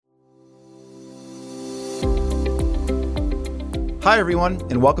Hi, everyone,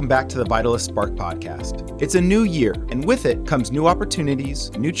 and welcome back to the Vitalist Spark podcast. It's a new year, and with it comes new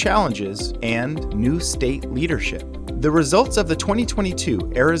opportunities, new challenges, and new state leadership. The results of the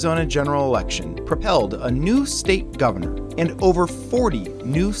 2022 Arizona general election propelled a new state governor and over 40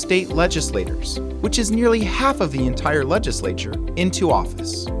 new state legislators, which is nearly half of the entire legislature, into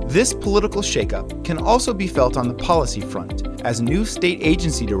office. This political shakeup can also be felt on the policy front, as new state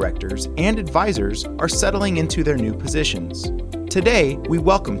agency directors and advisors are settling into their new positions. Today, we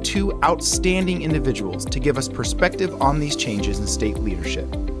welcome two outstanding individuals to give us perspective on these changes in state leadership,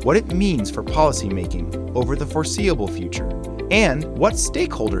 what it means for policymaking over the foreseeable future, and what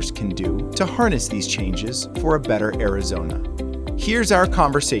stakeholders can do to harness these changes for a better Arizona. Here's our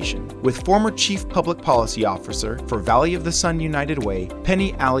conversation with former Chief Public Policy Officer for Valley of the Sun United Way,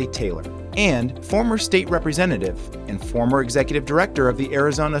 Penny Alley Taylor, and former state representative and former executive director of the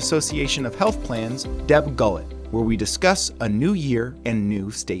Arizona Association of Health Plans, Deb Gullett, where we discuss a new year and new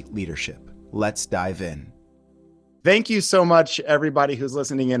state leadership. Let's dive in. Thank you so much, everybody who's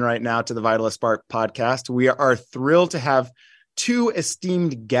listening in right now to the Vitalist Spark podcast. We are thrilled to have two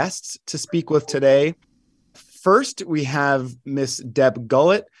esteemed guests to speak with today. First, we have Miss Deb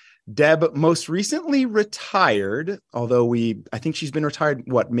Gullett. Deb most recently retired, although I think she's been retired,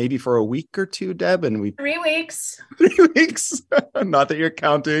 maybe for a week or two, Deb? 3 weeks. 3 weeks. Not that you're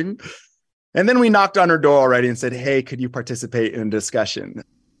counting. And then we knocked on her door already and said, hey, could you participate in a discussion?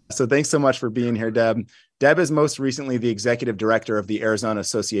 So thanks so much for being here, Deb. Deb is most recently the executive director of the Arizona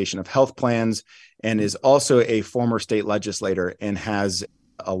Association of Health Plans and is also a former state legislator and has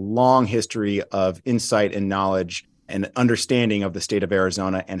a long history of insight and knowledge and understanding of the state of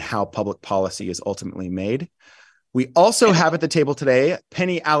Arizona and how public policy is ultimately made. We also have at the table today,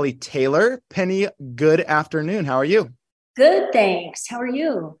 Penny Alley Taylor. Penny, good afternoon. How are you? Good, thanks. How are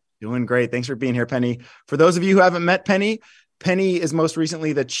you? Doing great. Thanks for being here, Penny. For those of you who haven't met Penny, Penny is most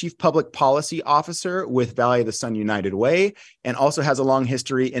recently the Chief Public Policy Officer with Valley of the Sun United Way and also has a long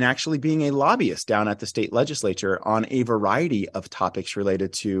history in actually being a lobbyist down at the state legislature on a variety of topics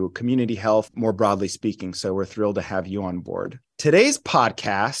related to community health, more broadly speaking. So we're thrilled to have you on board. Today's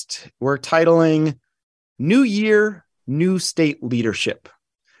podcast, we're titling New Year, New State Leadership.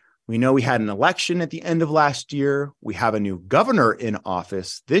 We know we had an election at the end of last year. We have a new governor in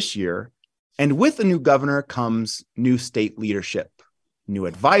office this year. And with the new governor comes new state leadership, new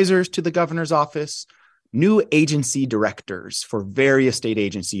advisors to the governor's office, new agency directors for various state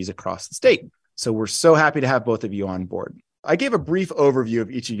agencies across the state. So we're so happy to have both of you on board. I gave a brief overview of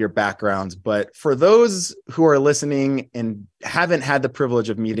each of your backgrounds, but for those who are listening and haven't had the privilege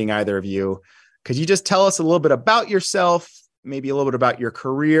of meeting either of you, could you just tell us a little bit about yourself, maybe a little bit about your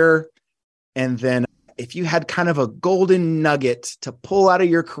career, and then if you had kind of a golden nugget to pull out of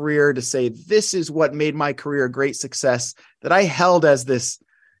your career to say, this is what made my career a great success, that I held as this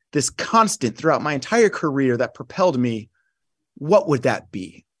constant throughout my entire career that propelled me, what would that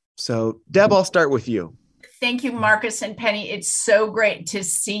be? So Deb, I'll start with you. Thank you, Marcus and Penny. It's so great to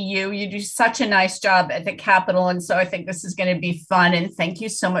see you. You do such a nice job at the Capitol. And so I think this is going to be fun. And thank you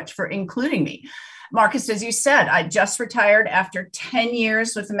so much for including me. Marcus, as you said, I just retired after 10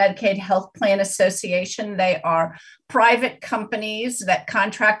 years with the Medicaid Health Plan Association. They are private companies that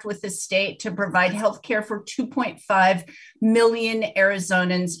contract with the state to provide health care for 2.5 million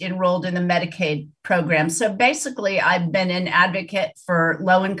Arizonans enrolled in the Medicaid program. So basically, I've been an advocate for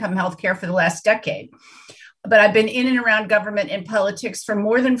low-income health care for the last decade. But I've been in and around government and politics for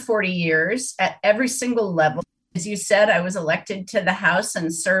more than 40 years at every single level. As you said, I was elected to the House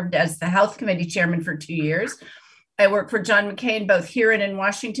and served as the Health Committee Chairman for 2 years. I worked for John McCain both here and in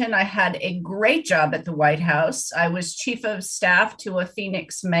Washington. I had a great job at the White House. I was chief of staff to a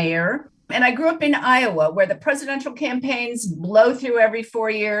Phoenix mayor. And I grew up in Iowa, where the presidential campaigns blow through every 4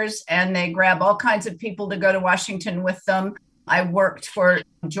 years and they grab all kinds of people to go to Washington with them. I worked for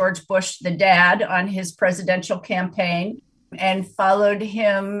George Bush, the dad, on his presidential campaign and followed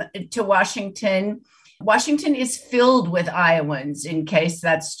him to Washington. Washington is filled with Iowans, in case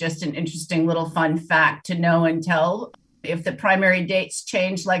that's just an interesting little fun fact to know and tell. If the primary dates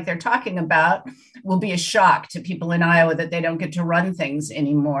change like they're talking about, will be a shock to people in Iowa that they don't get to run things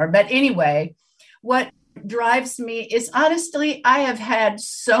anymore. But anyway, what drives me is honestly, I have had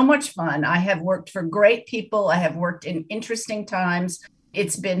so much fun. I have worked for great people. I have worked in interesting times.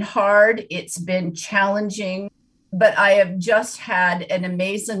 It's been hard. It's been challenging. But I have just had an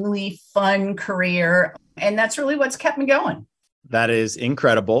amazingly fun career. And that's really what's kept me going. That is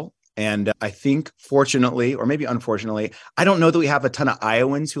incredible. And I think fortunately, or maybe unfortunately, I don't know that we have a ton of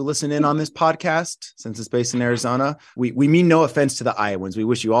Iowans who listen in on this podcast since it's based in Arizona. We mean no offense to the Iowans. We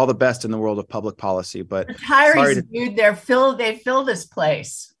wish you all the best in the world of public policy, but retirees, dude, they fill this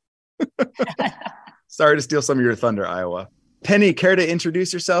place. Sorry to steal some of your thunder, Iowa. Penny, care to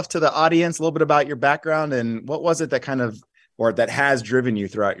introduce yourself to the audience, a little bit about your background and what was it that that has driven you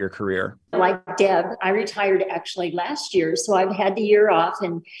throughout your career? Like Deb, I retired actually last year, so I've had the year off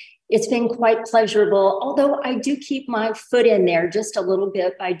and it's been quite pleasurable, although I do keep my foot in there just a little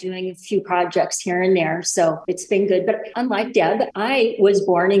bit by doing a few projects here and there. So it's been good. But unlike Deb, I was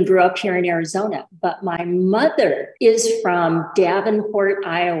born and grew up here in Arizona, but my mother is from Davenport,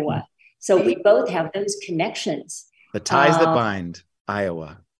 Iowa. So we both have those connections. The ties that bind,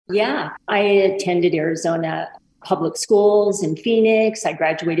 Iowa. Yeah, I attended Arizona public schools in Phoenix. I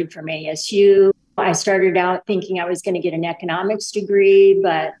graduated from ASU. I started out thinking I was going to get an economics degree,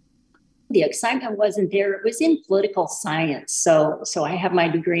 but the excitement wasn't there. It was in political science. So I have my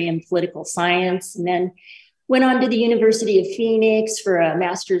degree in political science and then went on to the University of Phoenix for a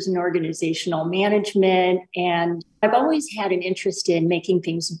master's in organizational management. And I've always had an interest in making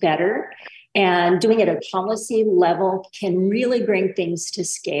things better, and doing it at a policy level can really bring things to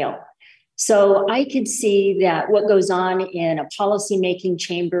scale. So I could see that what goes on in a policymaking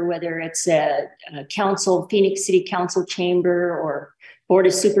chamber, whether it's a council, Phoenix City Council chamber or Board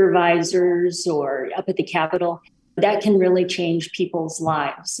of Supervisors or up at the Capitol, that can really change people's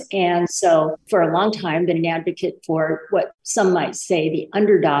lives. And so for a long time, been an advocate for what some might say the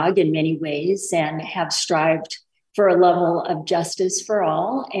underdog in many ways, and have strived for a level of justice for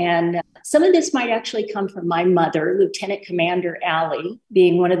all. And some of this might actually come from my mother, Lieutenant Commander Allie,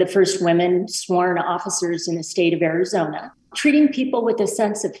 being one of the first women sworn officers in the state of Arizona. Treating people with a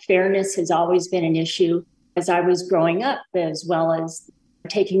sense of fairness has always been an issue as I was growing up, as well as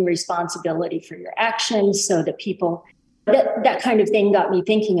taking responsibility for your actions so that people, that kind of thing got me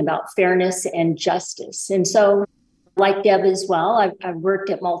thinking about fairness and justice. And so like Deb as well, I've worked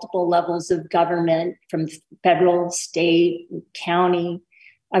at multiple levels of government, from federal, state, county.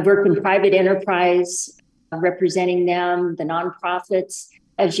 I've worked in private enterprise, representing them, the nonprofits.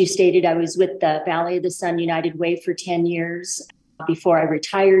 As you stated, I was with the Valley of the Sun United Way for 10 years before I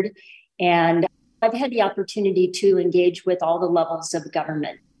retired. And I've had the opportunity to engage with all the levels of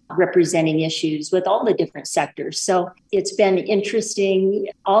government, representing issues with all the different sectors. So it's been interesting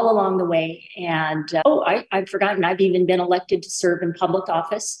all along the way. And I've forgotten, I've even been elected to serve in public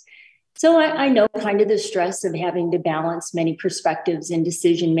office. So I know kind of the stress of having to balance many perspectives in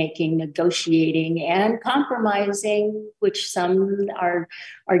decision-making, negotiating, and compromising, which some are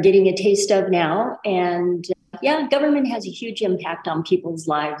getting a taste of now. And yeah, government has a huge impact on people's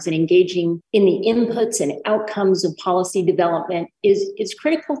lives, and engaging in the inputs and outcomes of policy development is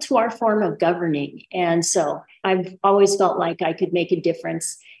critical to our form of governing. And so I've always felt like I could make a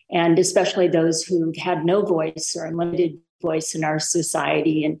difference, and especially those who had no voice or a limited voice in our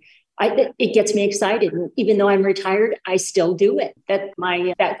society. And it gets me excited. And even though I'm retired, I still do it. That's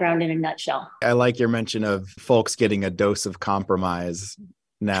my background in a nutshell. I like your mention of folks getting a dose of compromise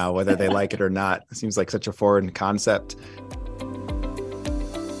now, whether they like it or not. It seems like such a foreign concept.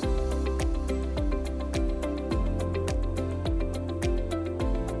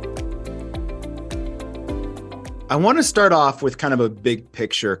 I want to start off with kind of a big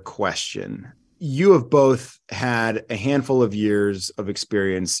picture question. You have both had a handful of years of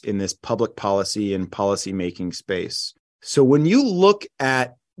experience in this public policy and policymaking space. So when you look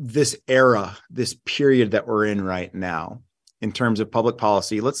at this era, this period that we're in right now, in terms of public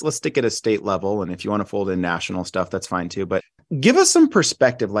policy, let's stick at a state level. And if you want to fold in national stuff, that's fine too. But give us some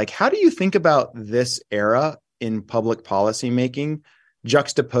perspective. Like, how do you think about this era in public policy making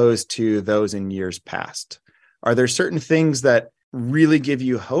juxtaposed to those in years past? Are there certain things that really give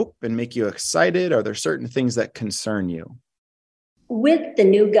you hope and make you excited? Are there certain things that concern you? With the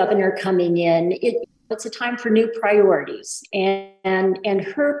new governor coming in, it's a time for new priorities. And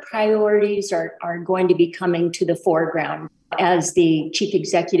her priorities are going to be coming to the foreground as the chief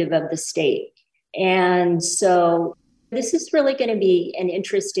executive of the state. And so this is really going to be an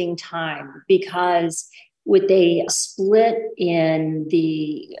interesting time, because with a split in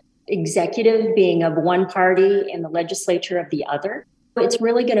the executive being of one party and the legislature of the other, it's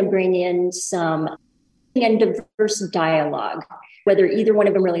really going to bring in some diverse dialogue. Whether either one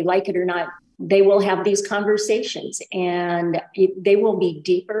of them really like it or not, they will have these conversations, and they will be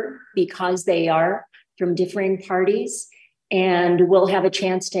deeper because they are from differing parties, and we'll have a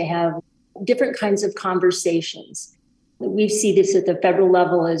chance to have different kinds of conversations. We see this at the federal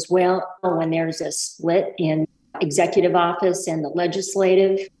level as well, when there's a split in executive office and the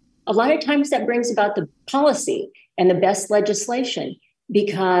legislative. a lot of times that brings about the policy and the best legislation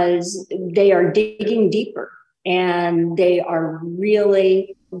because they are digging deeper and they are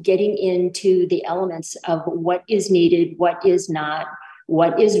really getting into the elements of what is needed, what is not,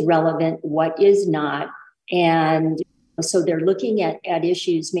 what is relevant, what is not. And so they're looking at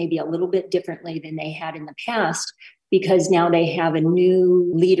issues maybe a little bit differently than they had in the past because now they have a new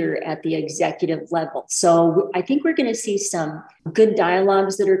leader at the executive level. So I think we're going to see some good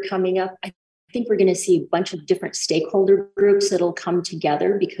dialogues that are coming up. I think we're going to see a bunch of different stakeholder groups that'll come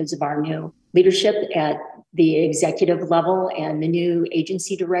together because of our new leadership at the executive level and the new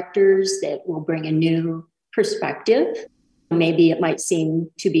agency directors that will bring a new perspective. Maybe it might seem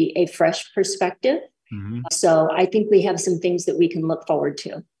to be a fresh perspective. Mm-hmm. So I think we have some things that we can look forward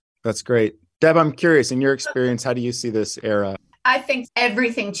to. That's great. Deb, I'm curious, in your experience, how do you see this era? I think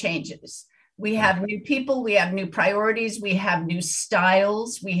everything changes. We have new people, we have new priorities, we have new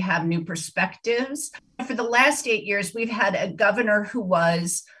styles, we have new perspectives. For the last 8 years, we've had a governor who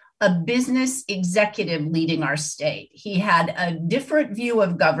was a business executive leading our state. He had a different view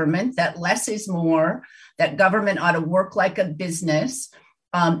of government, that less is more, that government ought to work like a business.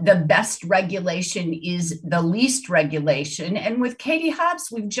 The best regulation is the least regulation. And with Katie Hobbs,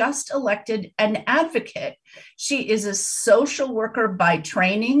 we've just elected an advocate. She is a social worker by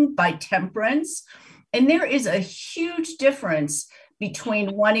training, by temperance. And there is a huge difference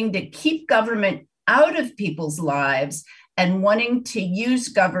between wanting to keep government out of people's lives and wanting to use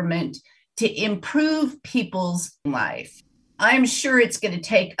government to improve people's life. I'm sure it's going to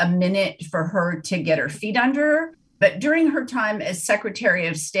take a minute for her to get her feet under her. But during her time as Secretary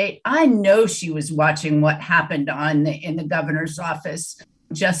of State, I know she was watching what happened in the governor's office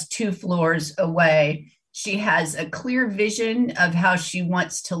just 2 floors away. She has a clear vision of how she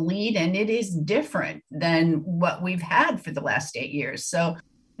wants to lead, and it is different than what we've had for the last 8 years. So,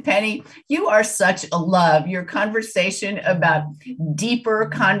 Penny, you are such a love. Your conversation about deeper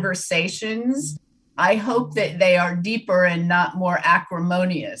conversations, I hope that they are deeper and not more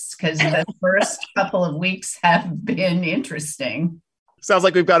acrimonious, because the first couple of weeks have been interesting. Sounds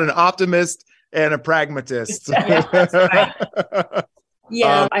like we've got an optimist and a pragmatist. Yeah, that's right.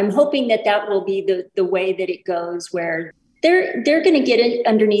 Yeah, I'm hoping that will be the way that it goes, where they're going to get it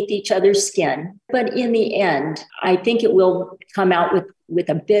underneath each other's skin. But in the end, I think it will come out with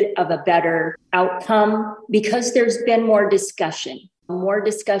a bit of a better outcome because there's been more discussion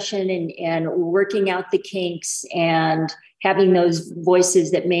and working out the kinks and having those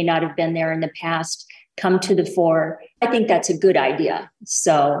voices that may not have been there in the past come to the fore. I think that's a good idea.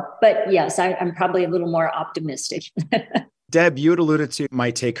 So, but yes, I'm probably a little more optimistic. Deb, you had alluded to it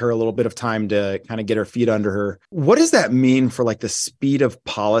might take her a little bit of time to kind of get her feet under her. What does that mean for like the speed of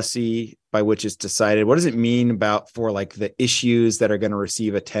policy by which it's decided? What does it mean for like the issues that are going to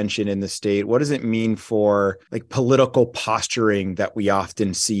receive attention in the state? What does it mean for like political posturing that we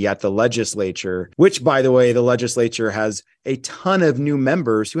often see at the legislature, which, by the way, the legislature has a ton of new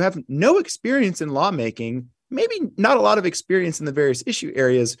members who have no experience in lawmaking, maybe not a lot of experience in the various issue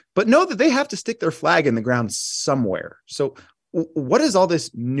areas, but know that they have to stick their flag in the ground somewhere. So what does all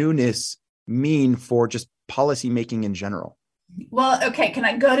this newness mean for just policymaking in general? Well, okay, can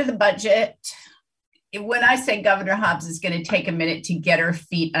I go to the budget? When I say Governor Hobbs is going to take a minute to get her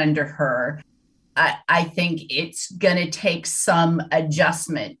feet under her, I think it's going to take some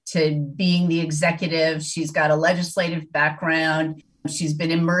adjustment to being the executive. She's got a legislative background. She's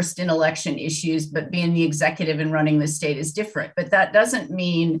been immersed in election issues, but being the executive and running the state is different. But that doesn't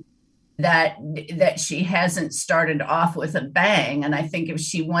mean that she hasn't started off with a bang. And I think if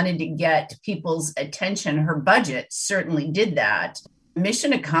she wanted to get people's attention, her budget certainly did that.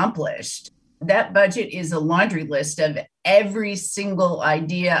 Mission accomplished. That budget is a laundry list of every single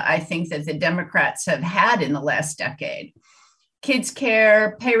idea I think that the Democrats have had in the last decade. Kids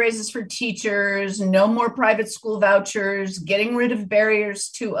care, pay raises for teachers, no more private school vouchers, getting rid of barriers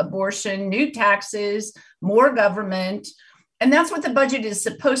to abortion, new taxes, more government. And that's what the budget is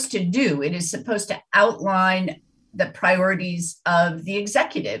supposed to do. It is supposed to outline the priorities of the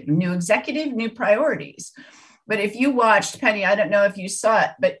executive, new priorities. But if you watched, Penny, I don't know if you saw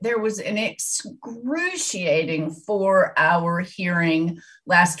it, but there was an excruciating 4-hour hearing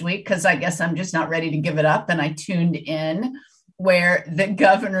last week, because I guess I'm just not ready to give it up. And I tuned in, where the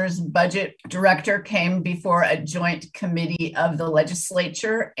governor's budget director came before a joint committee of the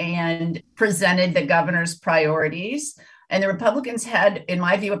legislature and presented the governor's priorities. And the Republicans had, in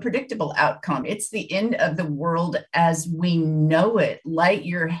my view, a predictable outcome. It's the end of the world as we know it. Light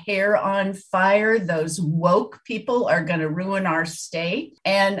your hair on fire. Those woke people are going to ruin our state.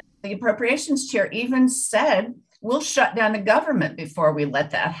 And the appropriations chair even said we'll shut down the government before we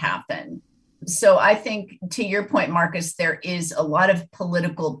let that happen. So I think, to your point, Marcus, there is a lot of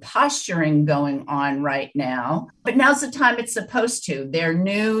political posturing going on right now, but now's the time it's supposed to. They're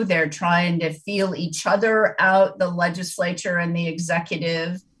new. They're trying to feel each other out, the legislature and the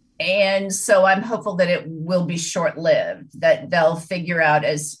executive. And so I'm hopeful that it will be short-lived, that they'll figure out,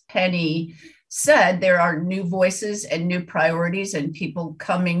 as Penny said, there are new voices and new priorities and people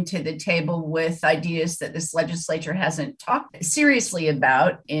coming to the table with ideas that this legislature hasn't talked seriously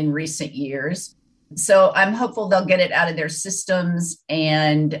about in recent years. So I'm hopeful they'll get it out of their systems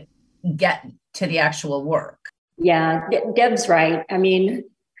and get to the actual work. Yeah, Deb's right. I mean,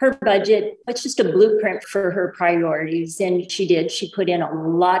 her budget, it's just a blueprint for her priorities. And she put in a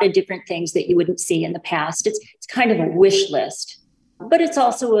lot of different things that you wouldn't see in the past. It's kind of a wish list. But it's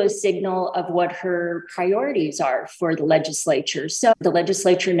also a signal of what her priorities are for the legislature. So the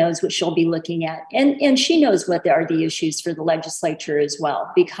legislature knows what she'll be looking at. And she knows what are the issues for the legislature as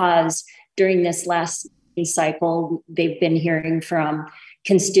well, because during this last cycle, they've been hearing from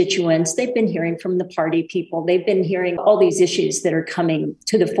constituents, they've been hearing from the party people, they've been hearing all these issues that are coming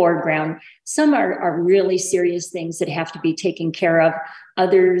to the foreground. Some are really serious things that have to be taken care of.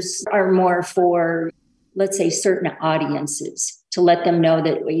 Others are more for, let's say, certain audiences, to let them know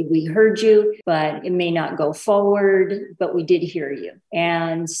that we heard you, but it may not go forward, but we did hear you.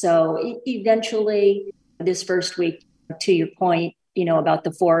 And so eventually this first week, to your point, about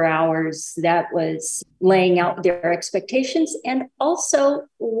the 4 hours, that was laying out their expectations and also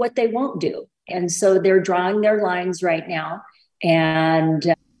what they won't do. And so they're drawing their lines right now.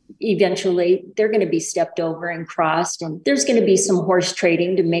 And eventually they're going to be stepped over and crossed, and there's going to be some horse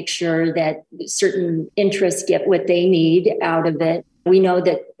trading to make sure that certain interests get what they need out of it. We know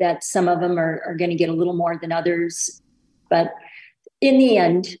that some of them are going to get a little more than others, but in the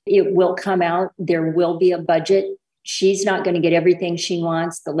end, it will come out. There will be a budget. She's not going to get everything she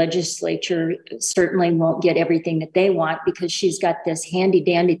wants. The legislature certainly won't get everything that they want, because she's got this handy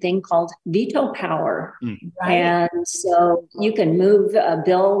dandy thing called veto power. Right. And so you can move a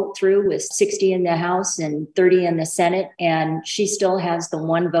bill through with 60 in the House and 30 in the Senate, and she still has the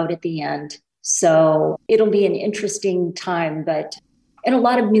one vote at the end. So it'll be an interesting time, and a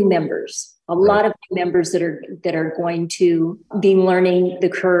lot of new members. A lot of members that are going to be learning the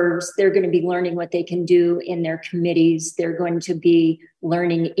curves. They're going to be learning what they can do in their committees. They're going to be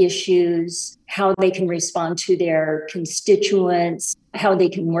learning issues, how they can respond to their constituents, how they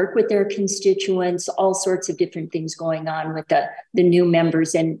can work with their constituents, all sorts of different things going on with the new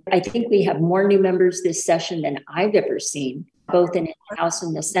members. And I think we have more new members this session than I've ever seen, both in the House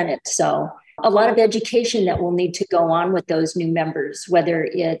and the Senate. So a lot of education that will need to go on with those new members, whether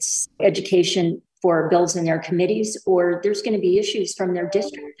it's education for bills in their committees, or there's going to be issues from their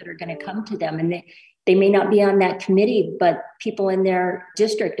district that are going to come to them. And they may not be on that committee, but people in their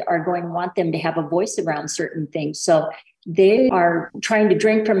district are going to want them to have a voice around certain things. So they are trying to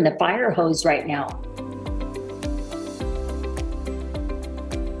drink from the fire hose right now.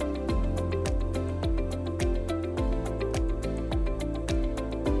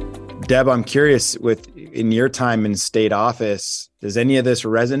 Deb, I'm curious, in your time in state office, does any of this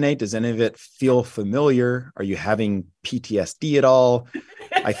resonate? Does any of it feel familiar? Are you having PTSD at all?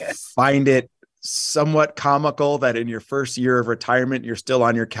 I find it somewhat comical that in your first year of retirement, you're still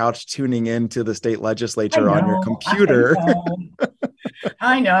on your couch tuning into the state legislature on your computer.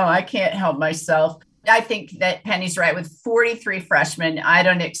 I know. I can't help myself. I think that Penny's right. With 43 freshmen, I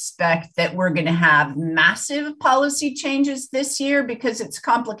don't expect that we're going to have massive policy changes this year, because it's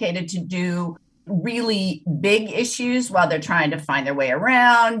complicated to do really big issues while they're trying to find their way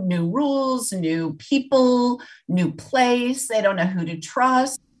around, new rules, new people, new place. They don't know who to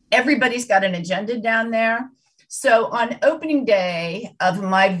trust. Everybody's got an agenda down there. So on opening day of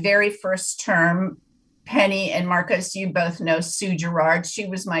my very first term, Penny and Marcus, you both know Sue Gerard. She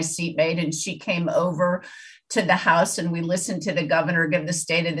was my seatmate, and she came over to the House, and we listened to the governor give the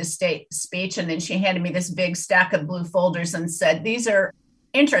State of the State speech. And then she handed me this big stack of blue folders and said, "These are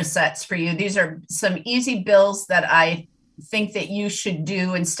interest sets for you. These are some easy bills that I think that you should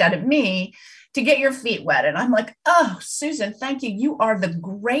do instead of me to get your feet wet." And I'm like, "Oh, Susan, thank you. You are the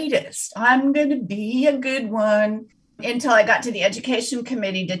greatest. I'm going to be a good one." Until I got to the Education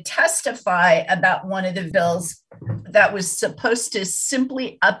Committee to testify about one of the bills that was supposed to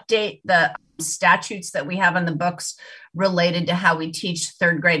simply update the statutes that we have on the books related to how we teach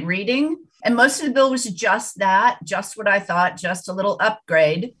third grade reading. And most of the bill was just that, just what I thought, just a little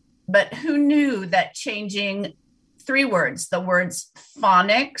upgrade. But who knew that changing 3 words, the words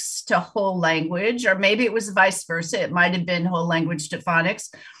phonics to whole language, or maybe it was vice versa, it might have been whole language to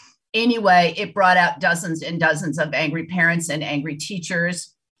phonics, Anyway, it brought out dozens and dozens of angry parents and angry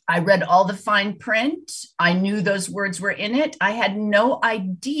teachers. I read all the fine print. I knew those words were in it. I had no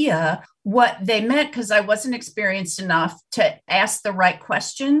idea what they meant because I wasn't experienced enough to ask the right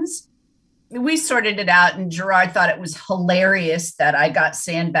questions. We sorted it out, and Gerard thought it was hilarious that I got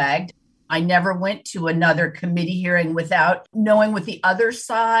sandbagged. I never went to another committee hearing without knowing what the other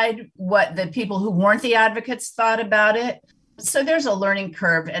side, what the people who weren't the advocates thought about it. So there's a learning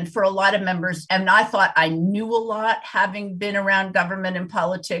curve. And for a lot of members, and I thought I knew a lot having been around government and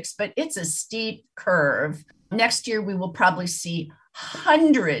politics, but it's a steep curve. Next year, we will probably see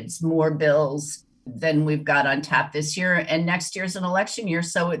hundreds more bills than we've got on tap this year. And next year's an election year,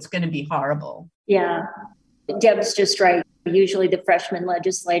 so it's going to be horrible. Yeah, Deb's just right. Usually the freshman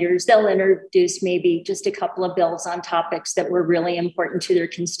legislators, they'll introduce maybe just a couple of bills on topics that were really important to their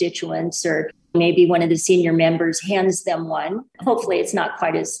constituents, or maybe one of the senior members hands them one. Hopefully it's not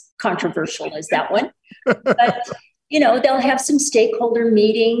quite as controversial as that one. But, they'll have some stakeholder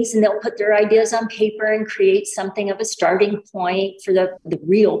meetings and they'll put their ideas on paper and create something of a starting point for the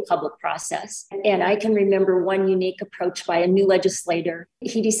real public process. And I can remember one unique approach by a new legislator.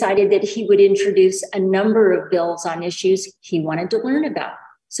 He decided that he would introduce a number of bills on issues he wanted to learn about.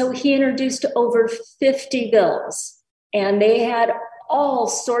 So he introduced over 50 bills, and they had all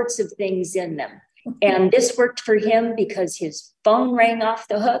sorts of things in them. And this worked for him because his phone rang off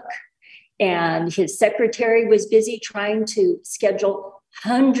the hook and his secretary was busy trying to schedule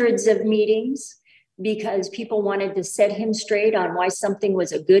hundreds of meetings because people wanted to set him straight on why something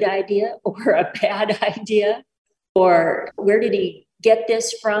was a good idea or a bad idea, or where did he get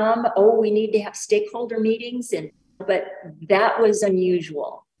this from? Oh, we need to have stakeholder meetings. But that was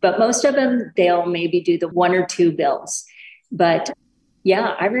unusual. But most of them, they'll maybe do the one or two bills. But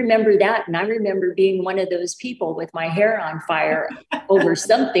yeah, I remember that. And I remember being one of those people with my hair on fire over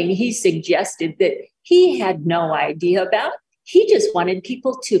something he suggested that he had no idea about. He just wanted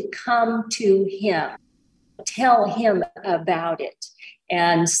people to come to him, tell him about it.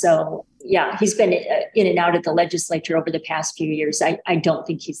 And so, yeah, he's been in and out of the legislature over the past few years. I don't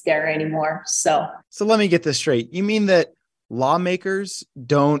think he's there anymore. So let me get this straight. You mean that lawmakers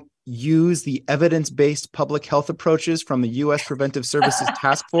don't use the evidence-based public health approaches from the U.S. Preventive Services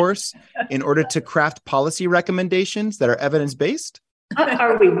Task Force in order to craft policy recommendations that are evidence-based?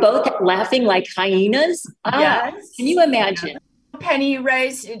 Are we both laughing like hyenas? Yes. Can you imagine? Penny, you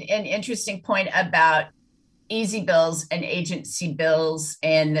raised an interesting point about easy bills and agency bills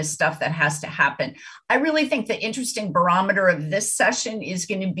and the stuff that has to happen. I really think the interesting barometer of this session is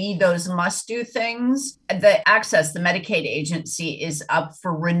going to be those must-do things. The access, the Medicaid agency is up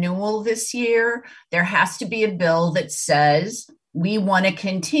for renewal this year. There has to be a bill that says we want to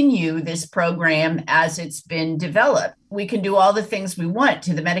continue this program as it's been developed. We can do all the things we want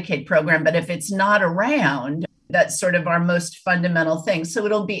to the Medicaid program, but if it's not around, that's sort of our most fundamental thing. So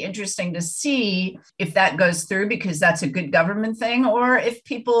it'll be interesting to see if that goes through, because that's a good government thing, or if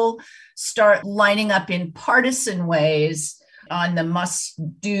people start lining up in partisan ways on the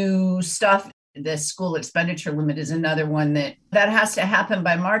must-do stuff. The school expenditure limit is another one that has to happen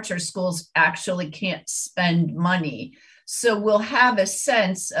by March, or schools actually can't spend money. So we'll have a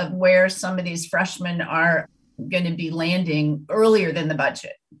sense of where some of these freshmen are going to be landing earlier than the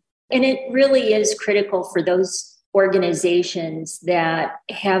budget. And it really is critical for those organizations that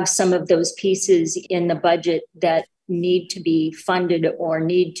have some of those pieces in the budget that need to be funded or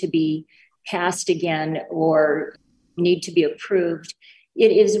need to be passed again or need to be approved.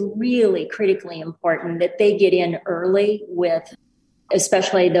 It is really critically important that they get in early with,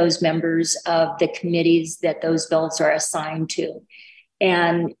 especially those members of the committees that those bills are assigned to,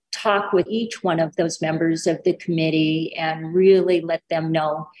 and talk with each one of those members of the committee and really let them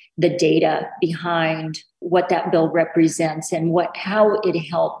know the data behind what that bill represents and how it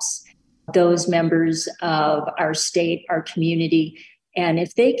helps those members of our state, our community. And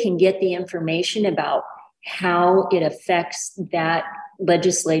if they can get the information about how it affects that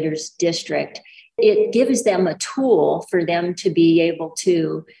legislator's district, it gives them a tool for them to be able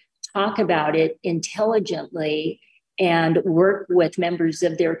to talk about it intelligently and work with members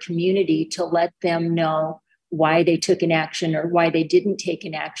of their community to let them know why they took an action or why they didn't take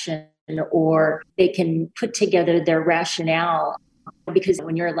an action, or they can put together their rationale. Because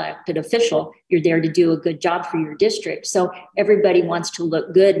when you're an elected official, you're there to do a good job for your district. So everybody wants to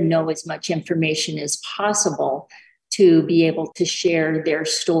look good and know as much information as possible to be able to share their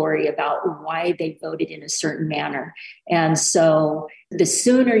story about why they voted in a certain manner. And so the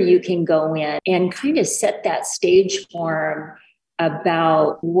sooner you can go in and kind of set that stage for them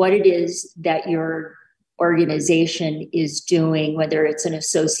about what it is that your organization is doing, whether it's an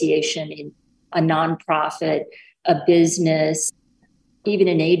association, a nonprofit, a business, even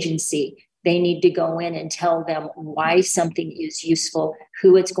an agency. They need to go in and tell them why something is useful,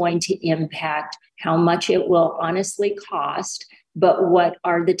 who it's going to impact, how much it will honestly cost, but what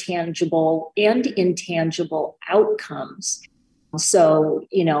are the tangible and intangible outcomes. So,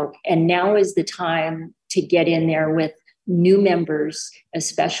 and now is the time to get in there with new members,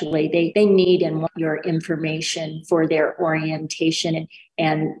 especially. They need and want your information for their orientation,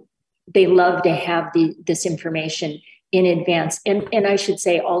 and they love to have this information in advance. And I should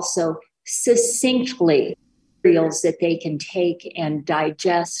say also succinctly, materials that they can take and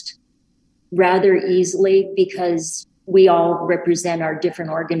digest rather easily, because we all represent our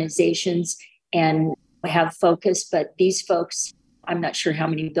different organizations and have focus. But these folks, I'm not sure how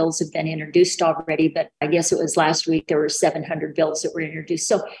many bills have been introduced already, but I guess it was last week there were 700 bills that were introduced.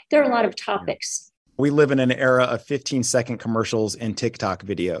 So there are a lot of topics. We live in an era of 15-second commercials and TikTok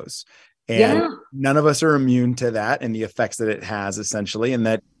videos. And none of us are immune to that and the effects that it has, essentially, and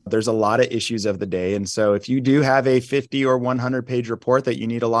that there's a lot of issues of the day. And so if you do have a 50 or 100 page report that you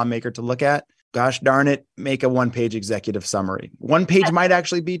need a lawmaker to look at, gosh darn it, make a 1-page executive summary. 1 page might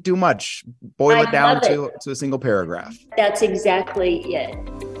actually be too much. Boil it down to a single paragraph. That's exactly it.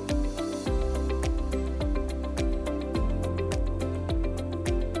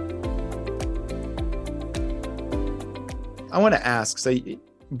 I want to ask, so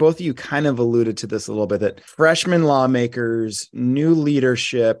both of you kind of alluded to this a little bit, that freshman lawmakers, new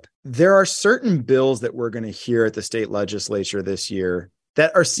leadership, there are certain bills that we're going to hear at the state legislature this year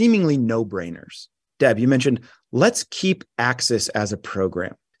that are seemingly no-brainers. Deb, you mentioned, let's keep access as a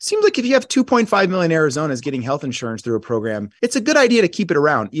program. Seems like if you have 2.5 million Arizonas getting health insurance through a program, it's a good idea to keep it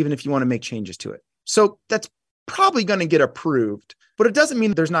around, even if you want to make changes to it. So that's probably going to get approved, but it doesn't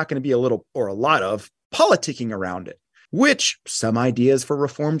mean there's not going to be a little or a lot of politicking around it, which some ideas for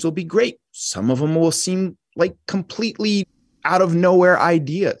reforms will be great. Some of them will seem like completely out of nowhere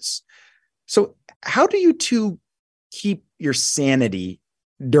ideas. So how do you two keep your sanity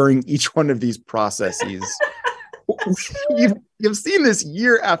during each one of these processes? You've seen this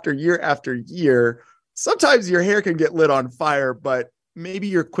year after year after year. Sometimes your hair can get lit on fire, but maybe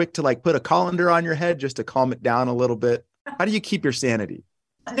you're quick to put a colander on your head just to calm it down a little bit. How do you keep your sanity?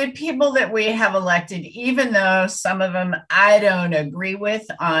 The people that we have elected, even though some of them I don't agree with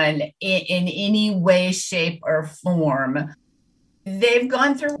in any way, shape, or form, they've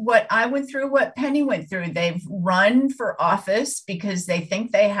gone through what I went through, what Penny went through. They've run for office because they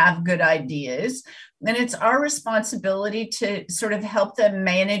think they have good ideas. And it's our responsibility to sort of help them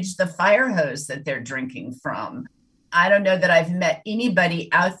manage the fire hose that they're drinking from. I don't know that I've met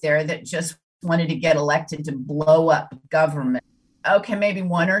anybody out there that just wanted to get elected to blow up government. Okay, maybe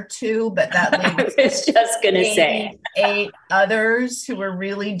one or two, but that leaves I was just going to say 8 others who are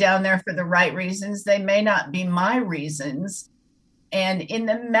really down there for the right reasons. They may not be my reasons. And in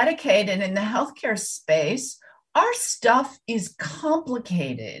the Medicaid and in the healthcare space, our stuff is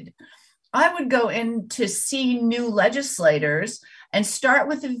complicated. I would go in to see new legislators and start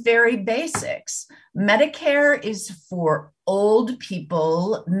with the very basics. Medicare is for old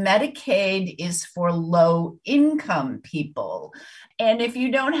people. Medicaid is for low income people. And if you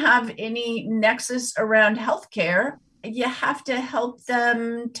don't have any nexus around healthcare, you have to help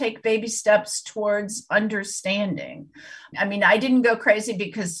them take baby steps towards understanding. I mean, I didn't go crazy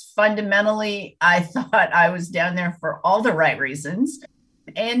because fundamentally I thought I was down there for all the right reasons.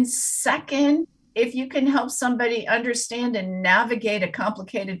 And second, if you can help somebody understand and navigate a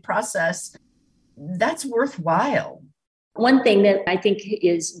complicated process, that's worthwhile. One thing that I think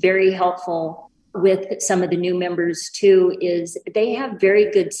is very helpful with some of the new members too is they have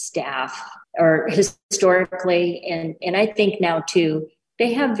very good staff, or historically, and I think now too,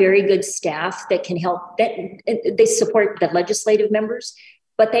 they have very good staff that can help, that they support the legislative members,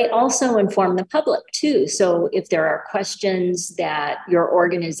 but they also inform the public too. So if there are questions that your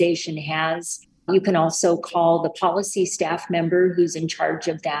organization has, you can also call the policy staff member who's in charge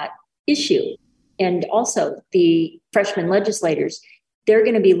of that issue. And also the freshman legislators, they're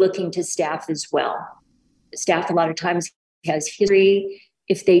going to be looking to staff as well. Staff a lot of times has history.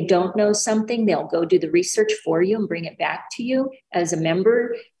 If they don't know something, they'll go do the research for you and bring it back to you as a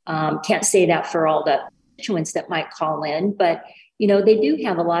member. Can't say that for all the constituents that might call in, but they do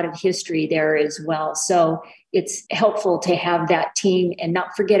have a lot of history there as well. So it's helpful to have that team and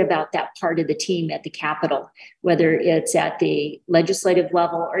not forget about that part of the team at the Capitol, whether it's at the legislative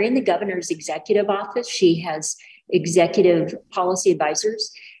level or in the governor's executive office. She has executive policy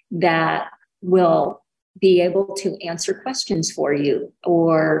advisors that will be able to answer questions for you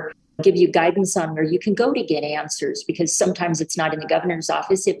or give you guidance on where you can go to get answers, because sometimes it's not in the governor's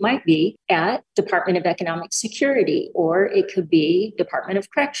office. It might be at Department of Economic Security, or it could be Department of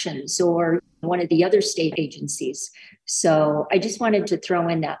Corrections or one of the other state agencies. So I just wanted to throw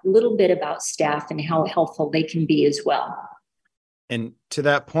in that little bit about staff and how helpful they can be as well. And to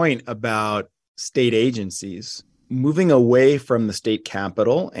that point about state agencies, moving away from the state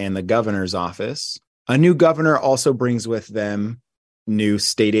capitol and the governor's office, a new governor also brings with them new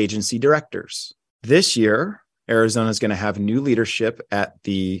state agency directors. This year, Arizona is going to have new leadership at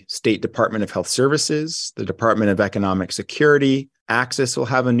the State Department of Health Services, the Department of Economic Security. Axis will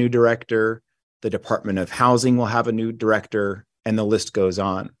have a new director. The Department of Housing will have a new director, and the list goes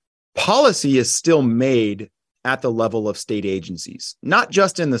on. Policy is still made at the level of state agencies, not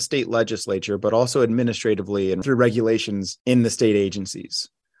just in the state legislature, but also administratively and through regulations in the state agencies.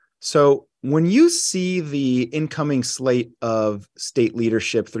 So when you see the incoming slate of state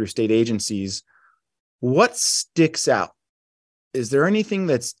leadership through state agencies, what sticks out? Is there anything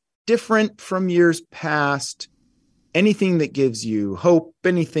that's different from years past? Anything that gives you hope?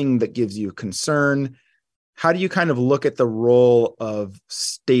 Anything that gives you concern? How do you kind of look at the role of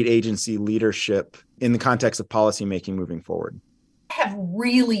state agency leadership in the context of policymaking moving forward? Have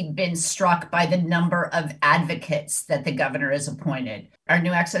really been struck by the number of advocates that the governor has appointed. Our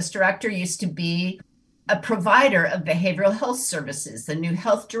new access director used to be a provider of behavioral health services. The new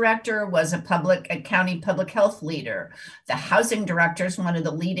health director was a county public health leader. The housing director is one of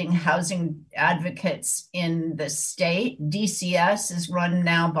the leading housing advocates in the state. DCS is run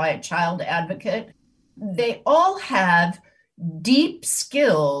now by a child advocate. They all have deep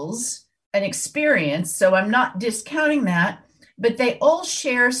skills and experience, so I'm not discounting that. But they all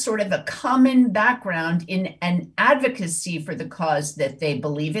share sort of a common background in an advocacy for the cause that they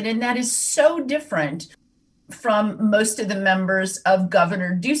believe in. And that is so different from most of the members of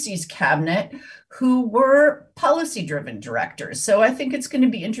Governor Ducey's cabinet, who were policy-driven directors. So I think it's going to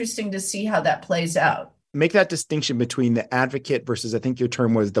be interesting to see how that plays out. Make that distinction between the advocate versus, I think your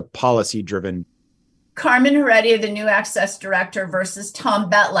term was the policy-driven. Carmen Heredia, the new access director, versus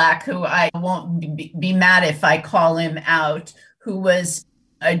Tom Betlach, who I won't be mad if I call him out, who was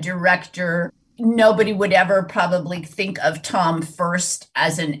a director. Nobody would ever probably think of Tom first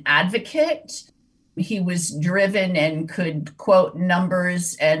as an advocate. He was driven and could quote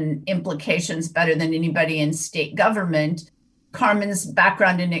numbers and implications better than anybody in state government. Carmen's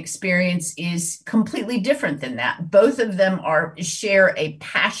background and experience is completely different than that. Both of them share a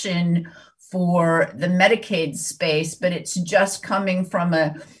passion for the Medicaid space, but it's just coming from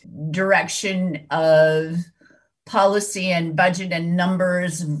a direction of policy and budget and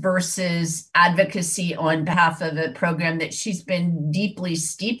numbers versus advocacy on behalf of a program that she's been deeply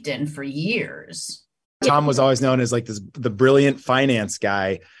steeped in for years. Tom was always known as like the brilliant finance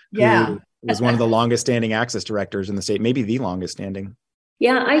guy who was one of the longest standing access directors in the state, maybe the longest standing.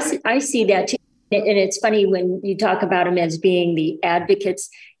 Yeah, I see that too. And it's funny when you talk about them as being the advocates.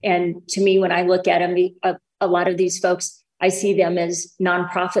 And to me, when I look at them, a lot of these folks, I see them as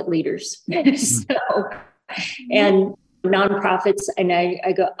nonprofit leaders. And nonprofits, and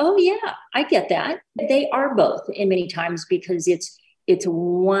I go, oh yeah, I get that. They are both in many times, because it's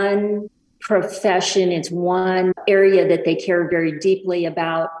one profession, it's one area that they care very deeply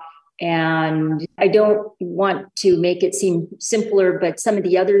about. And I don't want to make it seem simpler, but some of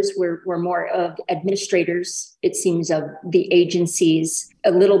the others were more of administrators, it seems, of the agencies, a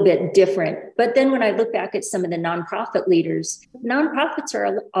little bit different. But then when I look back at some of the nonprofit leaders, nonprofits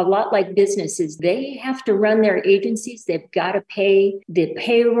are a lot like businesses. They have to run their agencies. They've got to pay the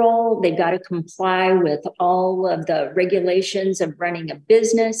payroll. They've got to comply with all of the regulations of running a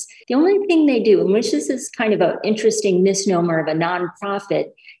business. The only thing they do, and which this is kind of an interesting misnomer of a nonprofit,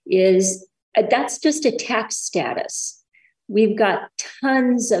 is that's just a tax status. We've got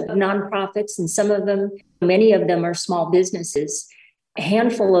tons of nonprofits, and many of them are small businesses. A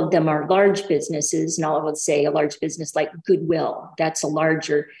handful of them are large businesses, and I would say a large business like Goodwill, that's a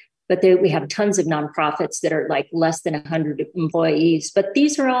larger, but we have tons of nonprofits that are like less than 100 employees. But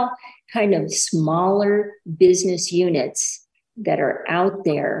these are all kind of smaller business units that are out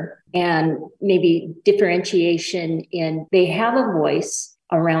there, and maybe differentiation in they have a voice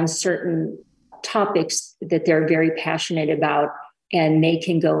around certain topics that they're very passionate about, and they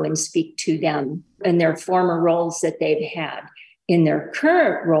can go and speak to them in their former roles that they've had. In their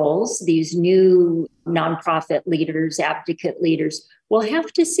current roles, these new nonprofit leaders, advocate leaders, will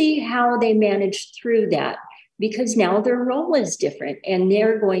have to see how they manage through that, because now their role is different, and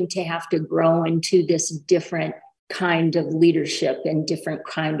they're going to have to grow into this different kind of leadership and different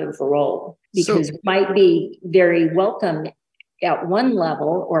kind of role, because it might be very welcome at one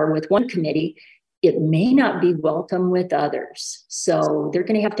level or with one committee, it may not be welcome with others. So they're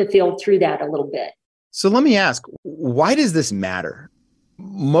going to have to feel through that a little bit. So let me ask, why does this matter?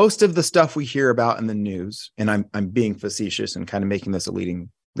 Most of the stuff we hear about in the news, and I'm being facetious and kind of making this a leading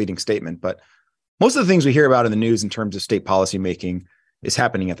statement, but most of the things we hear about in the news in terms of state policy making is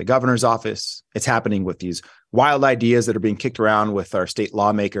happening at the governor's office. It's happening with these wild ideas that are being kicked around with our state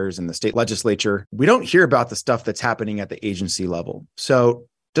lawmakers and the state legislature. We don't hear about the stuff that's happening at the agency level. So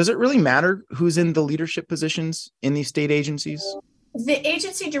does it really matter who's in the leadership positions in these state agencies? The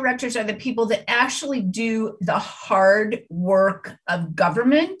agency directors are the people that actually do the hard work of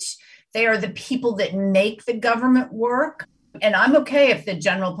government. They are the people that make the government work. And I'm okay if the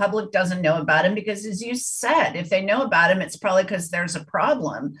general public doesn't know about him, because as you said, if they know about him, it's probably because there's a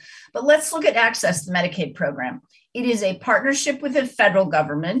problem. But let's look at Access, the Medicaid program. It is a partnership with the federal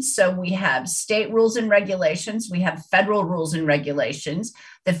government. So we have state rules and regulations. We have federal rules and regulations.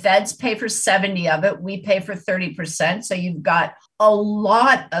 The feds pay for 70 of it. We pay for 30%. So you've got a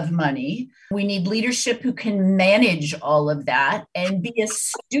lot of money. We need leadership who can manage all of that and be a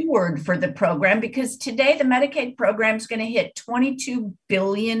steward for the program, because today the Medicaid program is going to hit $22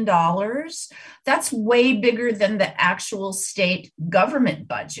 billion. That's way bigger than the actual state government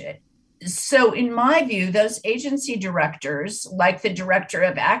budget. So in my view, those agency directors, like the director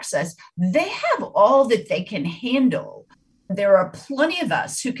of Access, they have all that they can handle. There are plenty of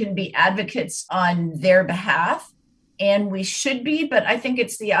us who can be advocates on their behalf, and we should be, but I think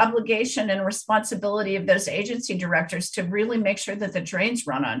it's the obligation and responsibility of those agency directors to really make sure that the trains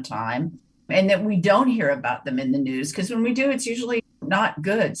run on time and that we don't hear about them in the news, because when we do, it's usually not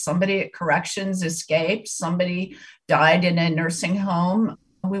good. Somebody at corrections escaped, somebody died in a nursing home.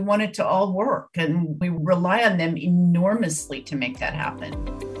 We want it to all work, and we rely on them enormously to make that happen.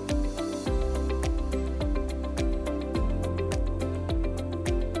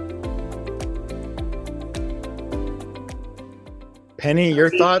 Penny, your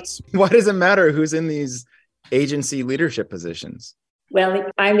thoughts? Why does it matter who's in these agency leadership positions?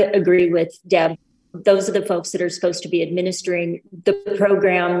 Well, I agree with Deb. Those are the folks that are supposed to be administering the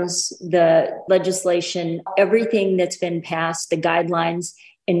programs, the legislation, everything that's been passed, the guidelines,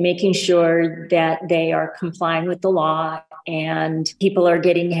 and making sure that they are complying with the law and people are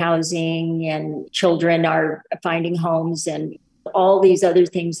getting housing and children are finding homes and all these other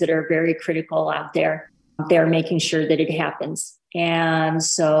things that are very critical out there. They're making sure that it happens. And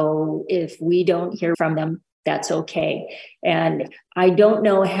so if we don't hear from them, that's okay. And I don't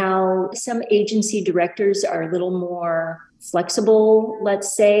know how some agency directors are a little more flexible,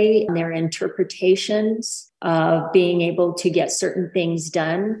 let's say, in their interpretations of being able to get certain things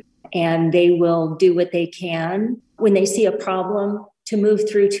done. And they will do what they can when they see a problem to move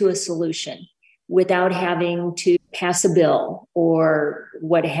through to a solution without having to pass a bill or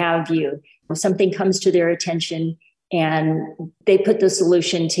what have you. If something comes to their attention and they put the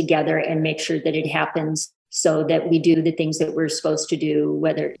solution together and make sure that it happens so that we do the things that we're supposed to do,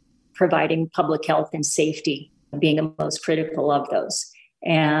 whether providing public health and safety being the most critical of those.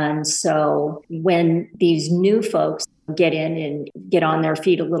 And so when these new folks get in and get on their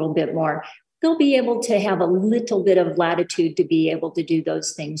feet a little bit more, they'll be able to have a little bit of latitude to be able to do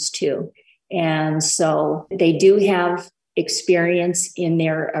those things too. And so they do have experience in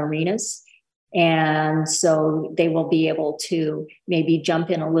their arenas. And so they will be able to maybe jump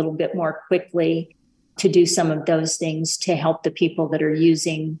in a little bit more quickly to do some of those things to help the people that are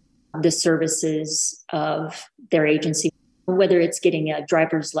using the services of their agency, whether it's getting a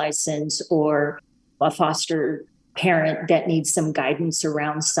driver's license or a foster parent that needs some guidance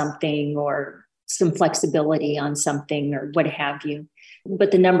around something or some flexibility on something or what have you.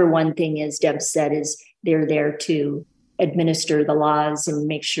 But the number one thing, as Deb said, is they're there to administer the laws and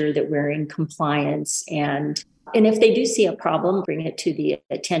make sure that we're in compliance. And if they do see a problem, bring it to the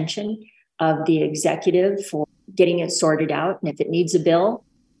attention of the executive for getting it sorted out. And if it needs a bill,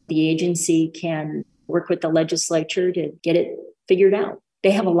 the agency can work with the legislature to get it figured out.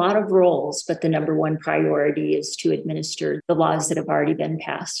 They have a lot of roles, but the number one priority is to administer the laws that have already been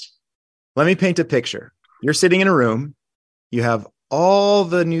passed. Let me paint a picture. You're sitting in a room. You have all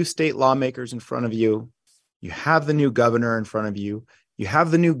the new state lawmakers in front of you. You have the new governor in front of you. You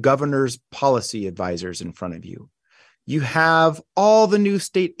have the new governor's policy advisors in front of you. You have all the new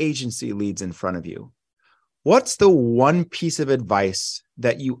state agency leads in front of you. What's the one piece of advice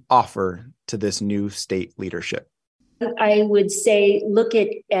that you offer to this new state leadership? I would say look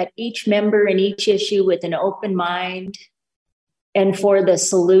at each member and each issue with an open mind, and for the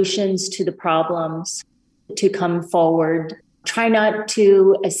solutions to the problems to come forward. Try not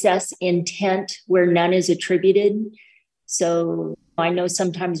to assess intent where none is attributed. So I know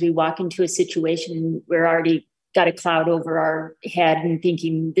sometimes we walk into a situation, we're already got a cloud over our head and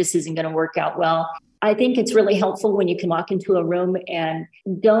thinking this isn't going to work out well. I think it's really helpful when you can walk into a room and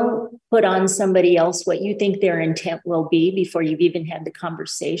don't put on somebody else what you think their intent will be before you've even had the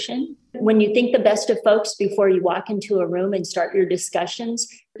conversation. When you think the best of folks before you walk into a room and start your discussions,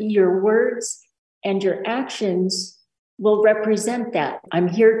 your words and your actions will represent that. I'm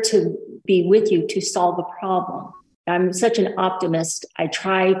here to be with you to solve a problem. I'm such an optimist. I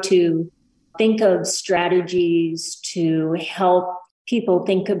try to think of strategies to help people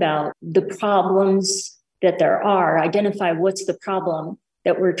think about the problems that there are, identify what's the problem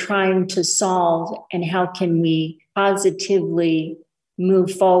that we're trying to solve, and how can we positively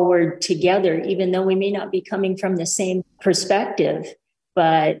move forward together, even though we may not be coming from the same perspective,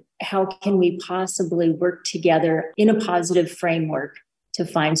 but how can we possibly work together in a positive framework to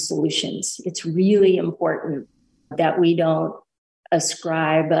find solutions? It's really important that we don't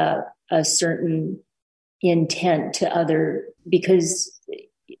ascribe a certain intent to other, because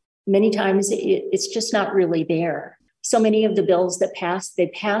many times it's just not really there. So many of the bills that pass, they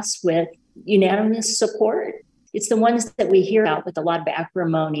pass with unanimous support. It's the ones that we hear about with a lot of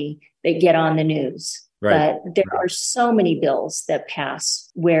acrimony that get on the news. Right. But there are so many bills that pass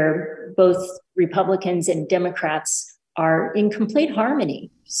where both Republicans and Democrats are in complete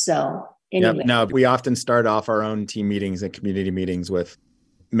harmony. So anyway. Yep. Now, we often start off our own team meetings and community meetings with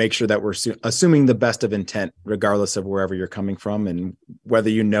make sure that we're assuming the best of intent, regardless of wherever you're coming from and whether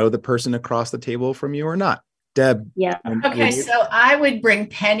you know the person across the table from you or not. Deb. Yeah. Okay. So I would bring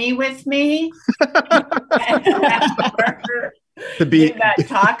Penny with me. to be that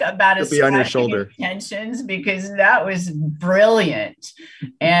talk about to be on your shoulder intentions, because that was brilliant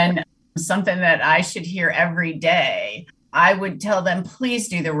and something that I should hear every day. I would tell them, please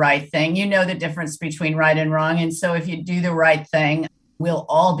do the right thing. You know the difference between right and wrong. And so if you do the right thing, we'll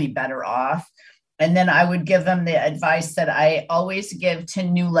all be better off. And then I would give them the advice that I always give to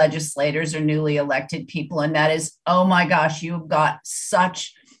new legislators or newly elected people. And that is, oh my gosh, you've got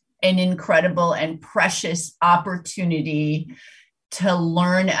such an incredible and precious opportunity to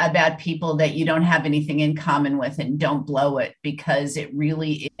learn about people that you don't have anything in common with, and don't blow it, because it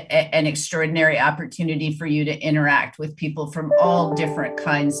really is an extraordinary opportunity for you to interact with people from all different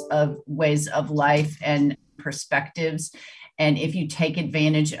kinds of ways of life and perspectives. And if you take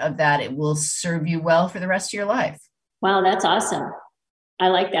advantage of that, it will serve you well for the rest of your life. Wow, that's awesome. I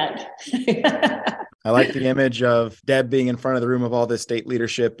like that. I like the image of Deb being in front of the room of all this state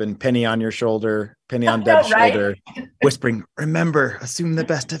leadership and Penny on your shoulder, Penny on Deb's shoulder, whispering, remember, assume the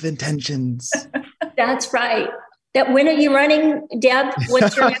best of intentions. That's right. When are you running, Deb?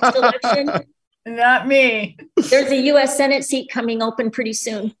 What's your next election? Not me. There's a U.S. Senate seat coming open pretty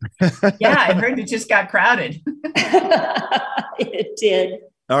soon. Yeah, I heard it just got crowded. It did.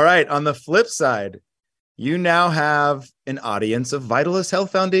 All right. On the flip side, you now have an audience of Vitalis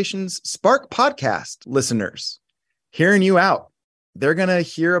Health Foundation's Spark podcast listeners hearing you out. They're going to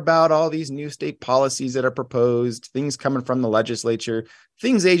hear about all these new state policies that are proposed, things coming from the legislature,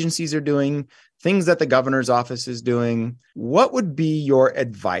 things agencies are doing, things that the governor's office is doing. What would be your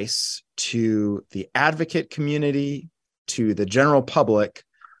advice to the advocate community, to the general public,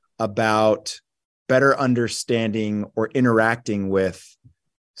 about better understanding or interacting with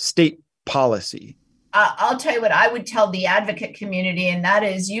state policy? I'll tell you what I would tell the advocate community, and that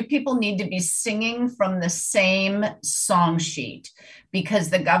is, you people need to be singing from the same song sheet, because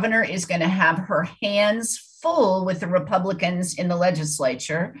the governor is going to have her hands full with the Republicans in the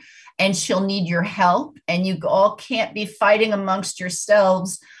legislature, and she'll need your help. And you all can't be fighting amongst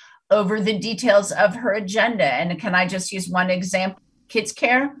yourselves over the details of her agenda. And can I just use one example? Kids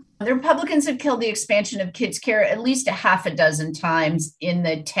Care. The Republicans have killed the expansion of kids care at least a half a dozen times in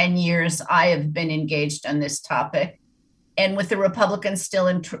the 10 years I have been engaged on this topic. And with the Republicans still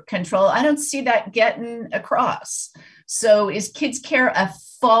in control, I don't see that getting across. So is kids care a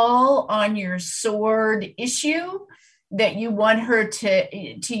fall on your sword issue that you want her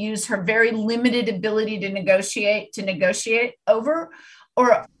to use her very limited ability to negotiate over?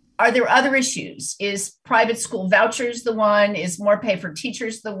 Or are there other issues? Is private school vouchers the one? Is more pay for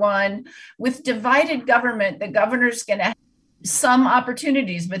teachers the one? With divided government, the governor's going to have some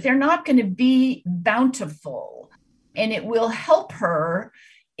opportunities, but they're not going to be bountiful. And it will help her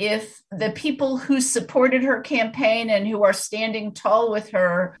if the people who supported her campaign and who are standing tall with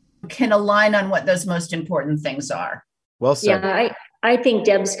her can align on what those most important things are. Well said. Yeah, I think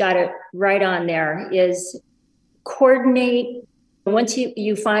Deb's got it right on there, is coordinate. Once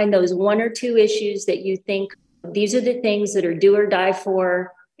you find those one or two issues that you think these are the things that are do or die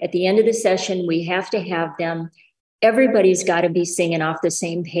for, at the end of the session, we have to have them. everybody's got to be singing off the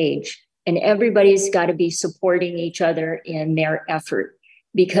same page, and everybody's got to be supporting each other in their effort.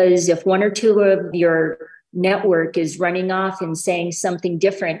 Because if one or two of your network is running off and saying something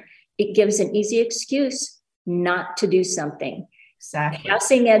different, it gives an easy excuse not to do something. Exactly.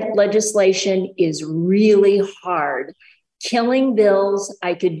 Passing legislation is really hard. Killing bills,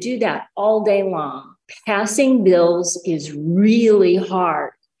 I could do that all day long. Passing bills is really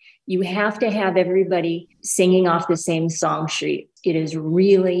hard. You have to have everybody singing off the same song sheet. It is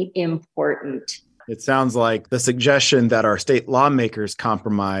really important. It sounds like the suggestion that our state lawmakers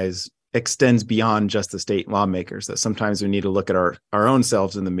compromise extends beyond just the state lawmakers, that sometimes we need to look at our own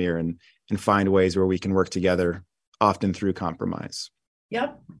selves in the mirror and find ways where we can work together, often through compromise.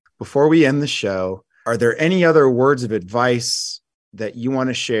 Yep. Before we end the show, are there any other words of advice that you want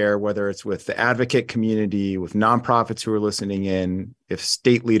to share, whether it's with the advocate community, with nonprofits who are listening in, if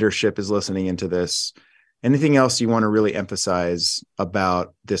state leadership is listening into this, anything else you want to really emphasize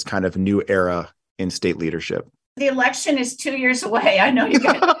about this kind of new era in state leadership? The election is 2 years away. I know you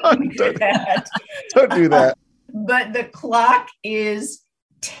guys don't do that. Don't do that. But the clock is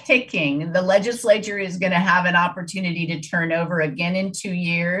ticking. The legislature is going to have an opportunity to turn over again in 2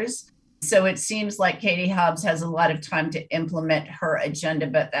 years. So it seems like Katie Hobbs has a lot of time to implement her agenda,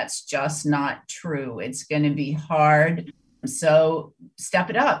 but that's just not true. It's going to be hard. So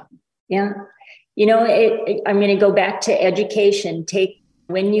step it up. Yeah. I'm going to go back to education.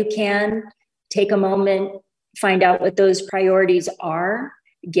 When you can, take a moment, find out what those priorities are,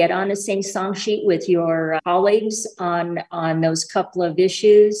 get on the same song sheet with your colleagues on those couple of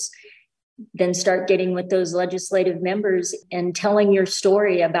issues, then start getting with those legislative members and telling your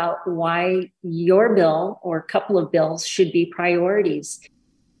story about why your bill or a couple of bills should be priorities.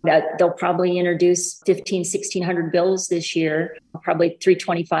 That they'll probably introduce 1,600 bills this year. Probably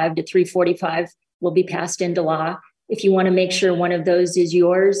 325 to 345 will be passed into law. If you want to make sure one of those is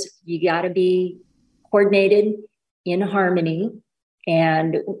yours, you got to be coordinated, in harmony,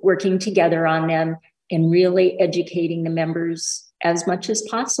 and working together on them and really educating the members as much as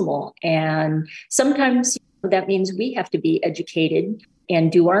possible. And sometimes that means we have to be educated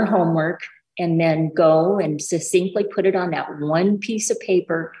and do our homework and then go and succinctly put it on that one piece of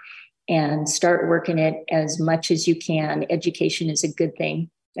paper and start working it as much as you can. Education is a good thing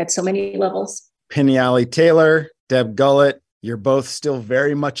at so many levels. Penny Alley Taylor, Deb Gullett, you're both still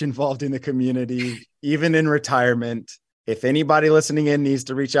very much involved in the community, even in retirement. If anybody listening in needs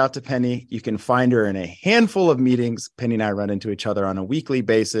to reach out to Penny, you can find her in a handful of meetings. Penny and I run into each other on a weekly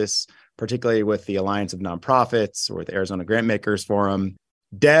basis, particularly with the Alliance of Nonprofits or the Arizona Grantmakers Forum.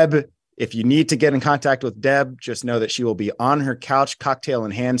 Deb, if you need to get in contact with Deb, just know that she will be on her couch, cocktail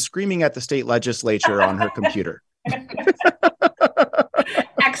in hand, screaming at the state legislature on her computer.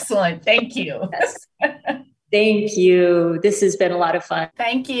 Excellent. Thank you. Yes. Thank you. This has been a lot of fun.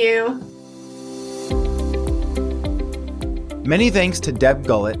 Thank you. Many thanks to Deb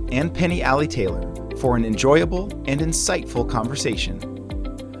Gullett and Penny Alley Taylor for an enjoyable and insightful conversation.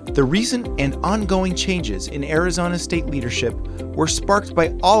 The recent and ongoing changes in Arizona state leadership were sparked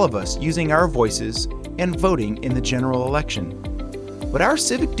by all of us using our voices and voting in the general election. But our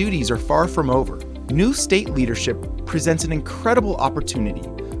civic duties are far from over. New state leadership presents an incredible opportunity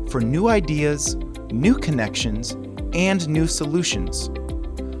for new ideas, new connections, and new solutions,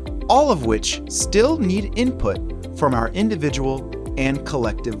 all of which still need input from our individual and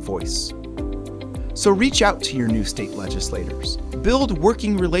collective voice. So reach out to your new state legislators, build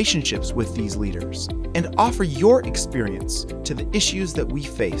working relationships with these leaders, and offer your experience to the issues that we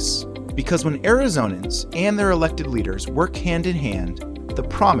face. Because when Arizonans and their elected leaders work hand in hand, the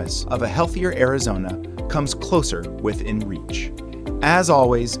promise of a healthier Arizona comes closer within reach. As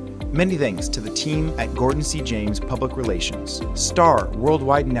always, many thanks to the team at Gordon C. James Public Relations, Star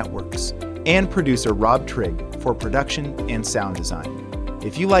Worldwide Networks, and producer Rob Trigg for production and sound design.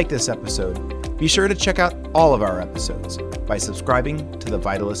 If you like this episode, be sure to check out all of our episodes by subscribing to the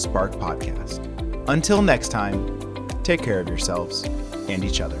Vitalist Spark podcast. Until next time, take care of yourselves and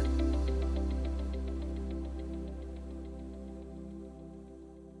each other.